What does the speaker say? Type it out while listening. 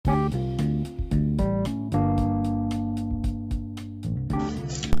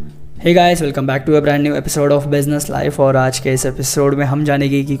Hey guys, welcome back to a brand new episode of business life. और आज के इस एपिसोड में हम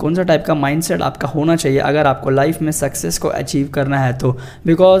जानेंगे कि कौन सा टाइप का माइंडसेट आपका होना चाहिए अगर आपको लाइफ में सक्सेस को अचीव करना है तो।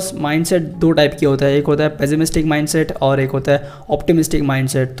 बिकॉज माइंडसेट दो टाइप के होता है, एक होता है पेसिमिस्टिक माइंडसेट और एक होता है ऑप्टिमिस्टिक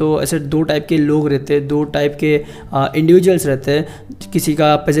माइंडसेट। तो ऐसे दो टाइप के लोग रहते हैं, दो टाइप के इंडिविजुअल्स रहते हैं। किसी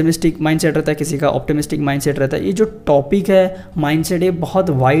का पेसिमिस्टिक माइंडसेट रहता है, किसी का ऑप्टिमिस्टिक माइंडसेट रहता है। ये जो टॉपिक है माइंडसेट, ये बहुत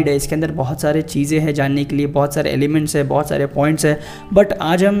वाइड है, इसके अंदर बहुत सारे चीज़ें हैं जानने के लिए, बहुत सारे एलिमेंट्स है, बहुत सारे पॉइंट्स है। बट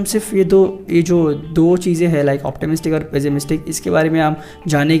आज हम सिर्फ ये जो दो चीज़ें हैं लाइक ऑप्टिमिस्टिक और पेसिमिस्टिक, इसके बारे में हम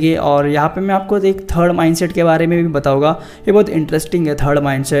जानेंगे। और यहाँ पे मैं आपको एक थर्ड माइंडसेट के बारे में भी बताऊंगा। ये बहुत इंटरेस्टिंग है थर्ड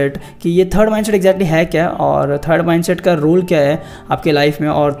माइंडसेट, कि ये थर्ड माइंडसेट एग्जैक्टली है क्या और थर्ड माइंडसेट का रोल क्या है आपके लाइफ में,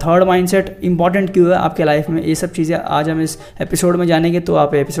 और थर्ड माइंडसेट इंपॉर्टेंट क्यों है आपके लाइफ में। ये सब चीज़ें आज हम इस एपिसोड में जानेंगे। तो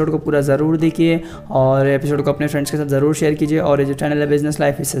आप एपिसोड को पूरा ज़रूर देखिए और एपिसोड को अपने फ्रेंड्स के साथ ज़रूर शेयर कीजिए, और ये जो चैनल है बिजनेस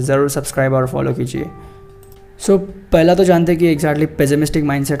लाइफ, इसे ज़रूर सब्सक्राइब और फॉलो कीजिए। सो पहला तो जानते हैं कि एग्जैक्टली पेसिमिस्टिक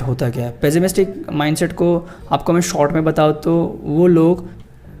माइंडसेट होता क्या है। पेसिमिस्टिक माइंडसेट को आपको मैं शॉर्ट में बताऊँ तो वो लोग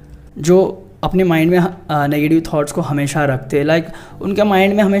जो अपने माइंड में नेगेटिव थॉट्स को हमेशा रखते हैं, लाइक उनका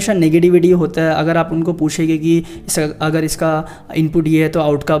माइंड में हमेशा नेगेटिविटी होता है। अगर आप उनको पूछेंगे कि अगर इसका इनपुट ये है तो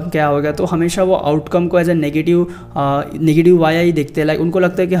आउटकम क्या होगा, तो हमेशा वो आउटकम को एज ए नेगेटिव वाया ही देखते हैं। लाइक उनको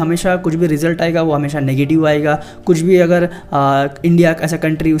लगता है कि हमेशा कुछ भी रिजल्ट आएगा वो हमेशा नेगेटिव आएगा। कुछ भी अगर इंडिया ऐसा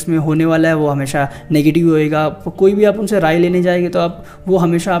कंट्री उसमें होने वाला है वो हमेशा नेगेटिव होएगा। कोई भी आप उनसे राय लेने जाएंगे तो वो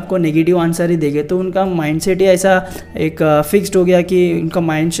हमेशा आपको नेगेटिव आंसर ही देंगे। तो उनका माइंडसेट ही ऐसा एक फिक्स्ड हो गया कि उनका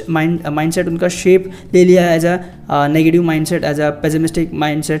माइंडसेट उनका शेप ले लिया है as a negative mindset, as a pessimistic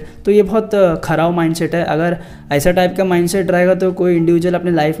mindset. तो ये बहुत खराब माइंडसेट है। अगर ऐसा टाइप का माइंडसेट रहेगा तो कोई इंडिविजुअल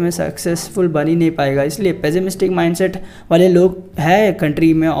अपने लाइफ में सक्सेसफुल बन ही नहीं पाएगा। इसलिए पेसिमिस्टिक माइंडसेट वाले लोग हैं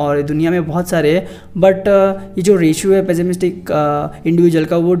कंट्री में और दुनिया में बहुत सारे हैं। बट ये जो रेशियो है पेसिमिस्टिक इंडिविजुअल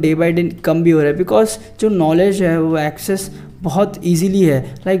का वो डे बाई डे कम भी हो रहा है, बिकॉज जो नॉलेज है वो एक्सेस बहुत ईजीली है।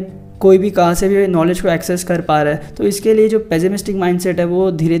 लाइक कोई भी कहाँ से भी नॉलेज को एक्सेस कर पा रहा है। तो इसके लिए जो पेसिमिस्टिक माइंडसेट है वो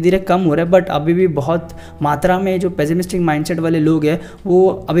धीरे धीरे कम हो रहा है। बट अभी भी बहुत मात्रा में जो पेसिमिस्टिक माइंडसेट वाले लोग हैं वो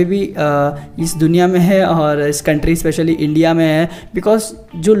अभी भी इस दुनिया में है और इस कंट्री स्पेशली इंडिया में है। बिकॉज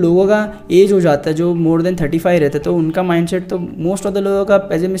जो लोगों का एज हो जाता है, जो मोर देन 35 रहते हैं, तो उनका माइंडसेट तो मोस्ट ऑफ द लोगों का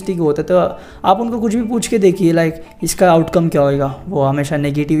पेसिमिस्टिक होता है। तो आप उनको कुछ भी पूछ के देखिए, लाइक इसका आउटकम क्या होएगा, वो हमेशा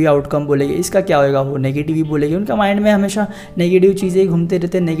नेगेटिव ही आउटकम बोलेंगे। इसका क्या होएगा, वो नेगेटिव ही बोलेंगे। उनका माइंड में हमेशा नेगेटिव चीज़ें घूमते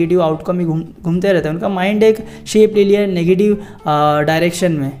रहते हैं, नेगेटिव आउटकम ही घूमते रहते हैं। उनका माइंड एक शेप ले लिया है नेगेटिव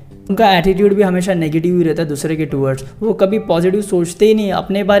डायरेक्शन में। उनका एटीट्यूड भी हमेशा नेगेटिव ही रहता है दूसरे के टूवर्ड्स। वो कभी पॉजिटिव सोचते ही नहीं,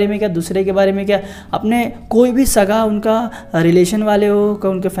 अपने बारे में क्या, दूसरे के बारे में क्या। अपने कोई भी सगा उनका रिलेशन वाले हो,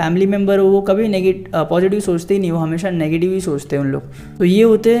 उनके फैमिली मेम्बर हो, वो कभी पॉजिटिव सोचते ही नहीं, वो हमेशा नेगेटिव ही सोचते हैं उन लोग। तो ये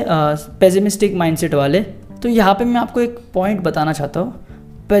होते पेसिमिस्टिक माइंडसेट वाले। तो यहाँ पे मैं आपको एक पॉइंट बताना चाहता हूँ।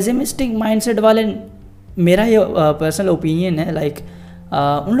 पेसिमिस्टिक माइंडसेट वाले, मेरा ये पर्सनल ओपिनियन है, लाइक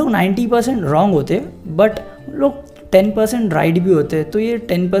उन लोग 90% रॉन्ग होते हैं बट उन लोग 10% राइट भी होते हैं। तो ये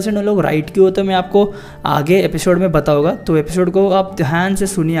 10% उन लोग राइट क्यों होते हैं मैं आपको आगे एपिसोड में बताऊंगा। तो एपिसोड को आप ध्यान से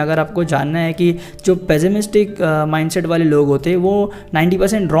सुनिए अगर आपको जानना है कि जो पेसिमिस्टिक माइंडसेट वाले लोग होते हैं वो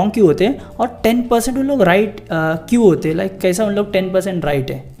 90% रॉन्ग क्यों होते हैं और 10% उन लोग राइट क्यों होते हैं। लाइक कैसा उन लोग 10%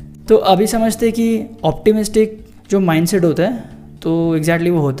 राइट है। तो अभी समझते हैं कि ऑप्टिमिस्टिक जो माइंडसेट होता है तो एग्जैक्टली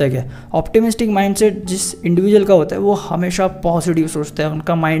वो होता है क्या। ऑप्टिमिस्टिक माइंडसेट जिस इंडिविजुअल का होता है वो हमेशा पॉजिटिव सोचता है,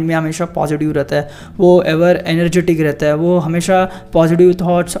 उनका माइंड में हमेशा पॉजिटिव रहता है, वो एवर एनर्जेटिक रहता है, वो हमेशा पॉजिटिव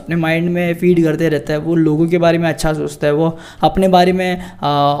थॉट्स अपने माइंड में फीड करते रहता है। वो लोगों के बारे में अच्छा सोचता है, वो अपने बारे में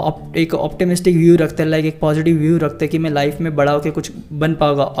एक ऑप्टिमिस्टिक व्यू रखता है, लाइक एक पॉजिटिव व्यू रखता है कि मैं लाइफ में बड़ा होकर कुछ बन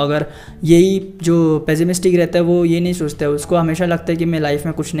पाऊँगा। अगर यही जो पेसिमिस्टिक रहता है वो ये नहीं सोचता है, उसको हमेशा लगता है कि मैं लाइफ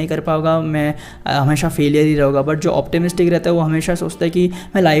में कुछ नहीं कर पाऊँगा, मैं हमेशा फेलियर ही रहूँगा। बट जो ऑप्टिमिस्टिक रहता है वो हमेशा सोचता है कि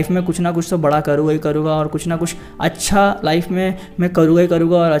मैं लाइफ में कुछ ना कुछ तो बड़ा करूँगा ही करूँगा और कुछ ना कुछ अच्छा लाइफ में मैं करूँगा ही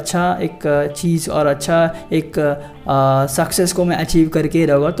करूँगा और अच्छा एक चीज़ और अच्छा एक सक्सेस को मैं अचीव करके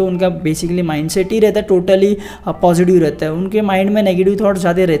रहूँगा। तो उनका बेसिकली माइंडसेट ही रहता है टोटली पॉजिटिव रहता है। उनके माइंड में नेगेटिव थॉट्स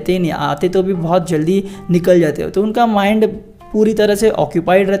ज़्यादा रहते ही नहीं, आते तो भी बहुत जल्दी निकल जाते हो। तो उनका माइंड पूरी तरह से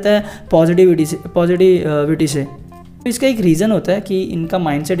ऑक्यूपाइड रहता है पॉजिटिविटी से। तो इसका एक रीज़न होता है कि इनका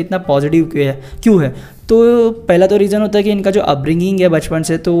माइंडसेट इतना पॉजिटिव क्यों है। तो पहला तो रीज़न होता है कि इनका जो अपब्रिंगिंग है बचपन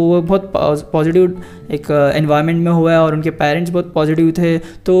से, तो वो बहुत पॉजिटिव एक एनवायरनमेंट में हुआ है और उनके पेरेंट्स बहुत पॉजिटिव थे।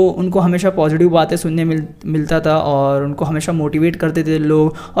 तो उनको हमेशा पॉजिटिव बातें सुनने मिलता था और उनको हमेशा मोटिवेट करते थे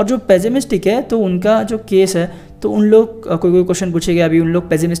लोग। और जो पेसिमिस्टिक है तो उनका जो केस है, तो उन लोग कोई क्वेश्चन पूछेगा अभी उन लोग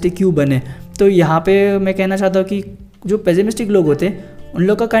पेसिमिस्टिक क्यों बने। तो यहाँ पे मैं कहना चाहता हूँ कि जो पेसिमिस्टिक लोग होते हैं उन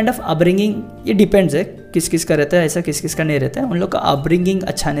लोग का काइंड ऑफ अपब्रिंगिंग, ये डिपेंड्स है किस किस का रहता है, ऐसा किस किस का नहीं रहता है। उन लोग का अपब्रिंगिंग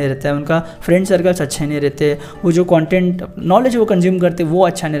अच्छा नहीं रहता है, उनका फ्रेंड सर्कल्स अच्छे नहीं रहते, वो जो कंटेंट नॉलेज वो कंज्यूम करते वो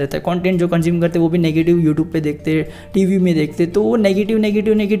अच्छा नहीं रहता है, कंटेंट जो कंज्यूम करते वो भी नेगेटिव यूट्यूब पे देखते, टीवी में देखते, तो वो नेगेटिव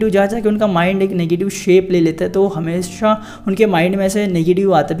नेगेटिव नेगेटिव जा जाके उनका माइंड एक नेगेटिव शेप ले लेता है। तो हमेशा उनके माइंड में से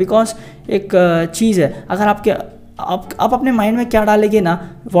नेगेटिव आता है। बिकॉज एक चीज़ है, अगर आप अपने माइंड में क्या डालेंगे ना,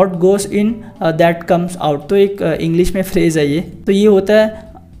 what goes in that comes out. तो एक इंग्लिश में फ्रेज़ है ये, तो ये होता है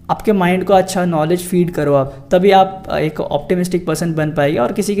आपके माइंड को अच्छा नॉलेज फीड करो आप, तभी आप एक ऑप्टिमिस्टिक पर्सन बन पाएंगे।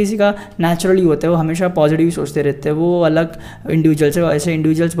 और किसी किसी का नेचुरली होता है, वो हमेशा पॉजिटिव सोचते रहते हैं, वो अलग इंडिविजुअल्स है, ऐसे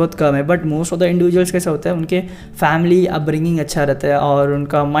इंडिविजुअल्स बहुत कम है। But most of the individuals कैसा होता है, उनके फैमिली अपब्रिंगिंग अच्छा रहता है और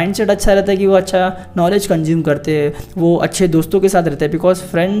उनका माइंडसेट अच्छा रहता है कि वो अच्छा नॉलेज कंज्यूम करते हैं, वो अच्छे दोस्तों के साथ रहते हैं। बिकॉज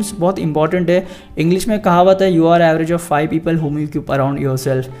फ्रेंड्स बहुत इंपॉर्टेंट है। इंग्लिश में कहावत है, you are average of 5 people whom you keep around your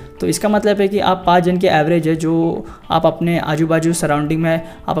self. तो इसका मतलब है कि आप 5 जन के एवरेज है जो आप अपने आजू बाजू सराउंडिंग में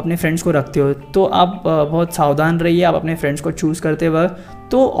आप अपने फ्रेंड्स को रखते हो। तो आप बहुत सावधान रहिए आप अपने फ्रेंड्स को चूज़ करते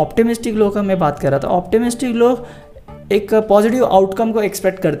वक्त। तो ऑप्टिमिस्टिक लोग का मैं बात कर रहा था, ऑप्टिमिस्टिक लोग एक पॉजिटिव आउटकम को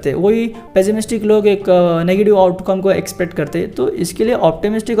एक्सपेक्ट करते, वही पेसिमिस्टिक लोग एक नेगेटिव आउटकम को एक्सपेक्ट करते। तो इसके लिए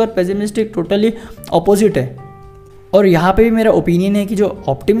ऑप्टिमिस्टिक और पेसिमिस्टिक टोटली अपोजिट है। और यहाँ पे भी मेरा ओपिनियन है कि जो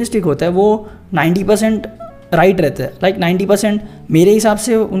ऑप्टिमिस्टिक होता है वो 90% राइट रहता है। लाइक 90% मेरे हिसाब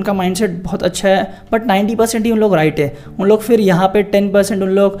से उनका माइंडसेट बहुत अच्छा है, बट 90% ही उन लोग राइट है। उन लोग फिर यहाँ पे 10% उन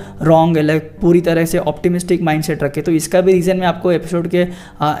लोग रॉन्ग है, लाइक पूरी तरह से ऑप्टिमिस्टिक माइंडसेट रखे। तो इसका भी रीज़न मैं आपको एपिसोड के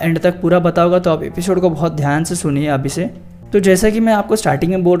एंड तक पूरा बताऊंगा, तो आप एपिसोड को बहुत ध्यान से सुनिए अभी से। तो जैसा कि मैं आपको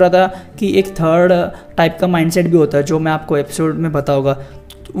स्टार्टिंग में बोल रहा था कि एक थर्ड टाइप का माइंडसेट भी होता है जो मैं आपको एपिसोड में बताऊँगा।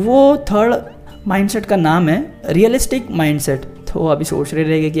 वो थर्ड माइंडसेट का नाम है रियलिस्टिक माइंडसेट। तो अभी सोच रहे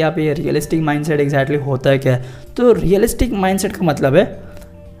रहेंगे कि आप ये रियलिस्टिक माइंडसेट एग्जैक्टली होता है क्या है। तो रियलिस्टिक माइंडसेट का मतलब है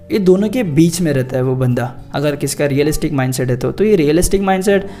ये दोनों के बीच में रहता है वो बंदा। अगर किसका रियलिस्टिक माइंडसेट है तो ये रियलिस्टिक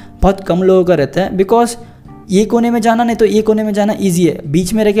माइंडसेट बहुत कम लोगों का रहता है। बिकॉज ये कोने में जाना नहीं तो ये कोने में जाना ईजी है,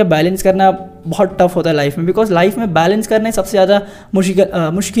 बीच में रह के बैलेंस करना बहुत टफ होता है लाइफ में। बिकॉज लाइफ में बैलेंस करना सबसे ज़्यादा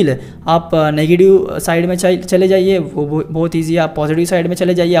मुश्किल है। आप नेगेटिव साइड में चले जाइए, वो बहुत ईजी है। आप पॉजिटिव साइड में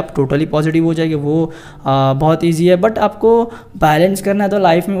चले जाइए, आप टोटली पॉजिटिव हो जाइए, वो बहुत ईजी है। बट आपको बैलेंस करना है तो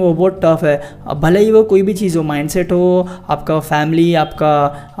लाइफ में वो बहुत टफ है। भले ही वो कोई भी चीज़ हो, माइंडसेट हो, आपका फैमिली,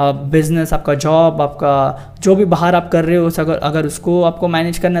 आपका बिजनेस, आपका जॉब, आपका जो भी बाहर आप कर रहे हो, अगर उसको आपको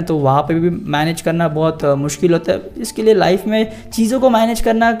मैनेज करना है तो वहाँ पे भी मैनेज करना बहुत मुश्किल होता है। इसके लिए लाइफ में चीज़ों को मैनेज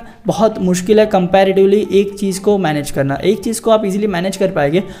करना बहुत मुश्किल है कंपैरेटिवली एक चीज़ को मैनेज करना। एक चीज़ को आप इजीली मैनेज कर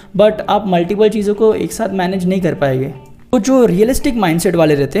पाएंगे, बट आप मल्टीपल चीज़ों को एक साथ मैनेज नहीं कर पाएंगे। तो जो रियलिस्टिक माइंडसेट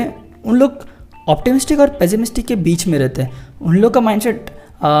वाले रहते हैं उन लोग ऑप्टिमिस्टिक और पेसिमिस्टिक के बीच में रहते हैं। उन लोग का माइंडसेट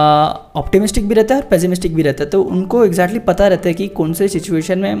ऑप्टिमिस्टिक भी रहता है और पेसिमिस्टिक भी रहता है। तो उनको एग्जैक्टली पता रहता है कि कौन से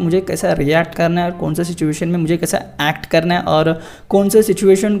सिचुएशन में मुझे कैसा रिएक्ट करना है और कौन से सिचुएशन में मुझे कैसा एक्ट करना है और कौन से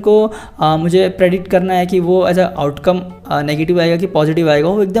सिचुएशन को मुझे प्रेडिक्ट करना है कि वो एज अ आउटकम नेगेटिव आएगा कि पॉजिटिव आएगा।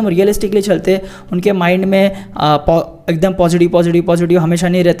 वो एकदम रियलिस्टिकली चलते हैं। उनके माइंड में एकदम पॉजिटिव हमेशा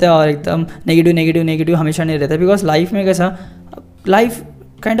नहीं रहता है और एकदम नेगेटिव हमेशा नहीं रहता है। बिकॉज लाइफ में कैसा, लाइफ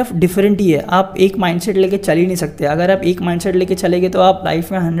काइंड ऑफ डिफरेंट ही है। आप एक माइंडसेट लेके चल ही नहीं सकते। अगर आप एक माइंडसेट लेके चलेंगे तो आप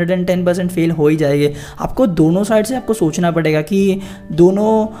लाइफ में 110% फेल हो ही जाएंगे। आपको दोनों साइड से आपको सोचना पड़ेगा कि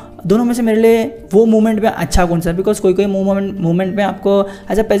दोनों में से मेरे लिए वो मोमेंट में अच्छा कौन सा है। बिकॉज कोई मोमेंट में आपको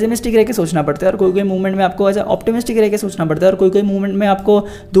एज अ पेसिमिस्टिक रह के सोचना पड़ता है और कोई मोमेंट में आपको एज अ ऑप्टिमिस्टिक रह के सोचना पड़ता है और कोई मोमेंट में आपको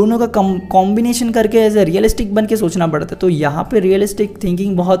दोनों का कॉम्बिनेशन करके एज अ रियलिस्टिक बन के सोचना पड़ता है। तो यहाँ पे रियलिस्टिक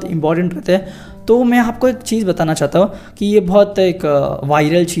थिंकिंग बहुत इंपॉर्टेंट रहता है। तो मैं आपको एक चीज़ बताना चाहता हूँ कि ये बहुत एक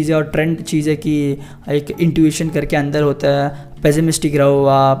वायरल चीज़ है और ट्रेंड चीज़ है कि एक इंट्यूशन करके अंदर होता है। पेसिमिस्टिक रहो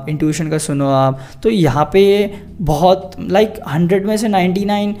आप, इंट्यूशन का सुनो आप। तो यहाँ पे बहुत लाइक 100 में से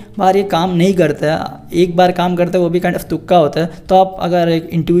 99 बार ये काम नहीं करता है। एक बार काम करता है वो भी काइंड ऑफ तुक्का होता है। तो आप अगर एक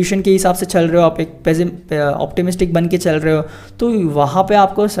इंट्यूशन के हिसाब से चल रहे हो, आप एक ऑप्टिमिस्टिक बन के चल रहे हो, तो वहाँ पे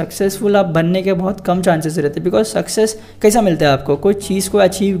आपको सक्सेसफुल आप बनने के बहुत कम चांसेस रहते हैं। बिकॉज सक्सेस कैसा मिलता है आपको, कोई चीज़ को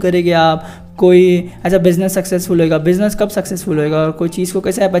अचीव करेंगे आप, कोई ऐसा बिजनेस सक्सेसफुल होएगा। बिजनेस कब सक्सेसफुल होएगा और कोई चीज़ को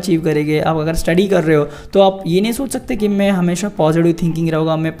कैसे आप अचीव करेंगे। आप अगर स्टडी कर रहे हो तो आप ये नहीं सोच सकते कि मैं हमेशा पॉजिटिव थिंकिंग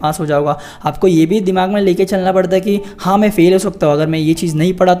रहूँगा, मैं पास हो जाऊँगा। आपको ये भी दिमाग में लेके चलना पड़ता है कि हाँ मैं फेल हो सकता हूँ, अगर मैं ये चीज़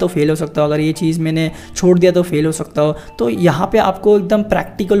नहीं पढ़ा तो फेल हो सकता हूँ, अगर ये चीज़ मैंने छोड़ दिया तो फेल हो सकता हूँ। तो यहाँ पे आपको एकदम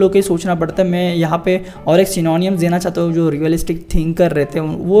प्रैक्टिकल होकर सोचना पड़ता है। मैं यहाँ पे और एक सिनोनियम देना चाहता हूँ। जो रियलिस्टिक थिंकर रहते हैं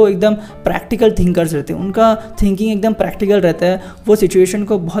वो एकदम प्रैक्टिकल थिंकर्स रहते हैं। उनका थिंकिंग एकदम प्रैक्टिकल रहता है। वो सिचुएशन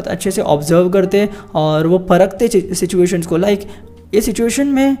को बहुत अच्छे से ऑब्जर्व करते और वो परखते सिचुएशंस को। लाइक ये सिचुएशन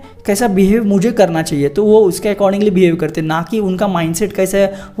में कैसा बिहेव मुझे करना चाहिए, तो वो उसके अकॉर्डिंगली बिहेव करते, ना कि उनका माइंडसेट कैसा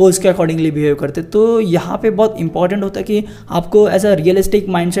है वो उसके अकॉर्डिंगली बिहेव करते। तो यहाँ पे बहुत इंपॉर्टेंट होता है कि आपको एज अ रियलिस्टिक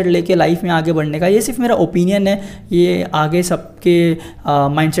माइंडसेट लेके लाइफ में आगे बढ़ने का। ये सिर्फ मेरा ओपिनियन है, ये आगे सबके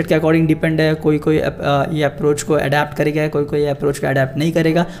माइंडसेट के अकॉर्डिंग डिपेंड है। कोई कोई ये अप्रोच को अडेप्ट करेगा, कोई कोई अप्रोच को अडेप्ट नहीं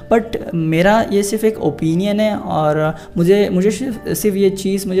करेगा, बट मेरा ये सिर्फ एक ओपिनियन है। और मुझे सिर्फ ये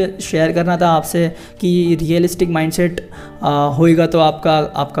चीज़ मुझे शेयर करना था आपसे कि रियलिस्टिक माइंडसेट होएगा तो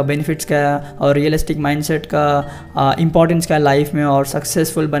आपका बेनिफिट्स क्या है, और रियलिस्टिक माइंडसेट का इंपॉर्टेंस क्या है लाइफ में, और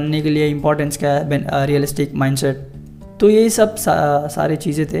सक्सेसफुल बनने के लिए इंपॉर्टेंस क्या है रियलिस्टिक माइंडसेट। तो यही सब सारी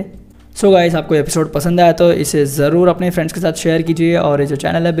चीज़ें थे। सो गाइस, आपको एपिसोड पसंद आया तो इसे ज़रूर अपने फ्रेंड्स के साथ शेयर कीजिए, और ये जो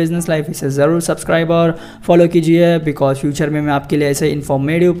चैनल है बिजनेस लाइफ, इसे ज़रूर सब्सक्राइब और फॉलो कीजिए, बिकॉज फ्यूचर में मैं आपके लिए ऐसे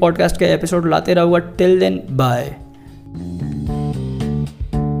इन्फॉर्मेटिव पॉडकास्ट के एपिसोड लाते रहूँगा। Till then bye.